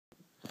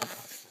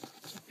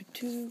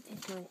YouTube? I'm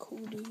feeling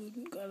cool,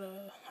 dude. Got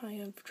a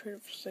high-end trader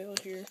for sale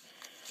here.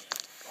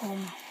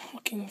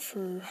 Looking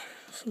for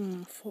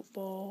some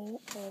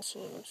football also,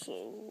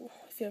 so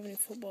if you have any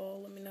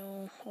football, let me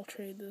know. I'll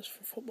trade this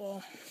for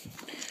football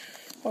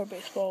or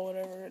baseball,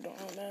 whatever, it don't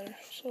really matter.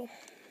 So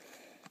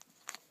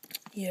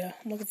yeah,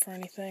 I'm looking for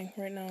anything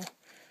right now.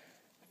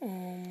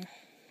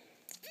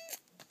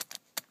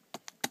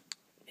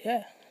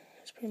 Yeah,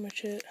 that's pretty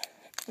much it.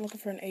 I'm looking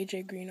for an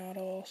AJ Green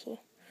auto also.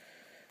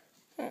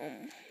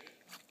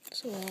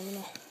 So let me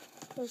know.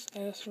 That's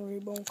Addison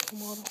Reed Bone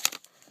auto.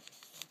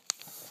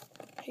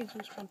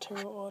 Jesus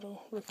Montero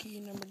auto, rookie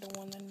number to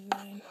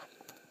 199.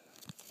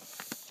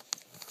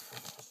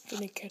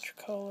 Vinny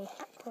Catricala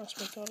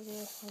prospect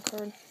autograph on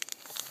card.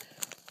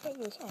 Got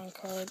this on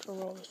card,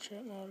 Aroldis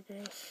Chapman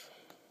autograph.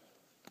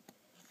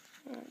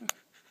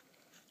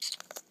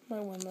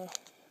 Might win the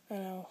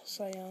NL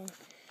Cy Young.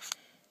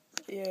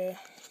 Yeah,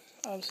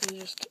 obviously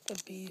just a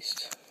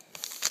beast.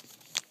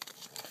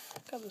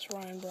 Got this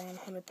Ryan Braun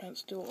 100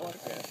 pence dual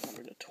autograph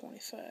number to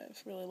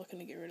 25. Really looking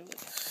to get rid of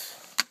this.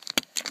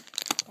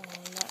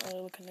 Not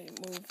really looking to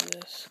move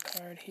this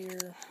card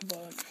here,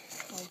 but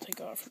I'll take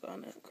off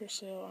on it. Chris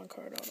Sale on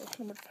card auto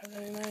number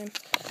 599.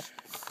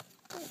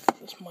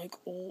 This Mike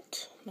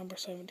Olt number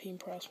 17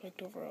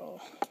 prospect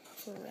overall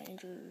for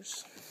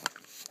Rangers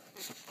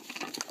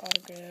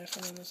autograph,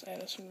 and then this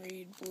Addison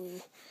Reed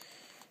blue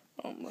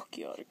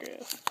rookie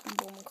autograph,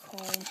 Bowman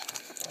Chrome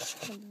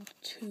number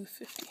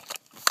 250.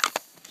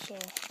 So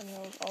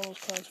all those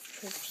cards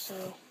for trade for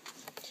sale.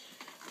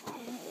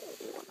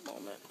 One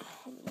moment,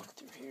 let me look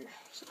through here,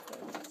 see if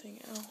I have anything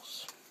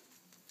else.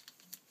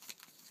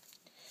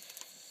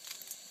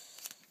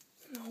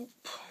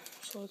 Nope.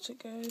 So that's it,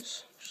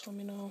 guys. Just let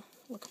me know.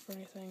 Looking for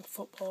anything.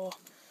 Football,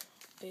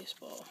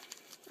 baseball.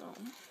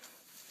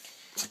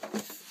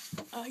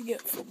 I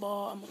get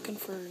football. I'm looking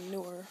for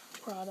newer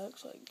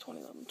products, like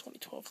 2011,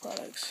 2012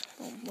 products.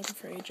 I'm looking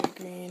for AJ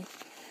Green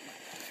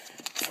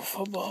for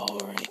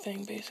football or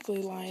anything.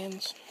 Basically,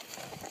 Lions,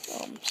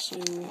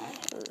 Sue,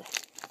 or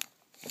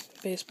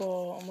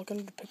baseball. I'm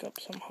looking to pick up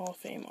some Hall of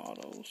Fame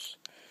autos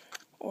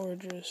or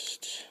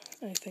just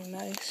anything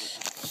nice.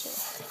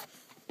 So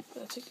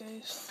that's it,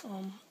 guys.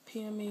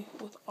 PM me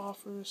with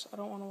offers. I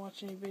don't want to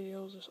watch any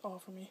videos, just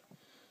offer me.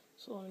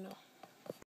 So let me know.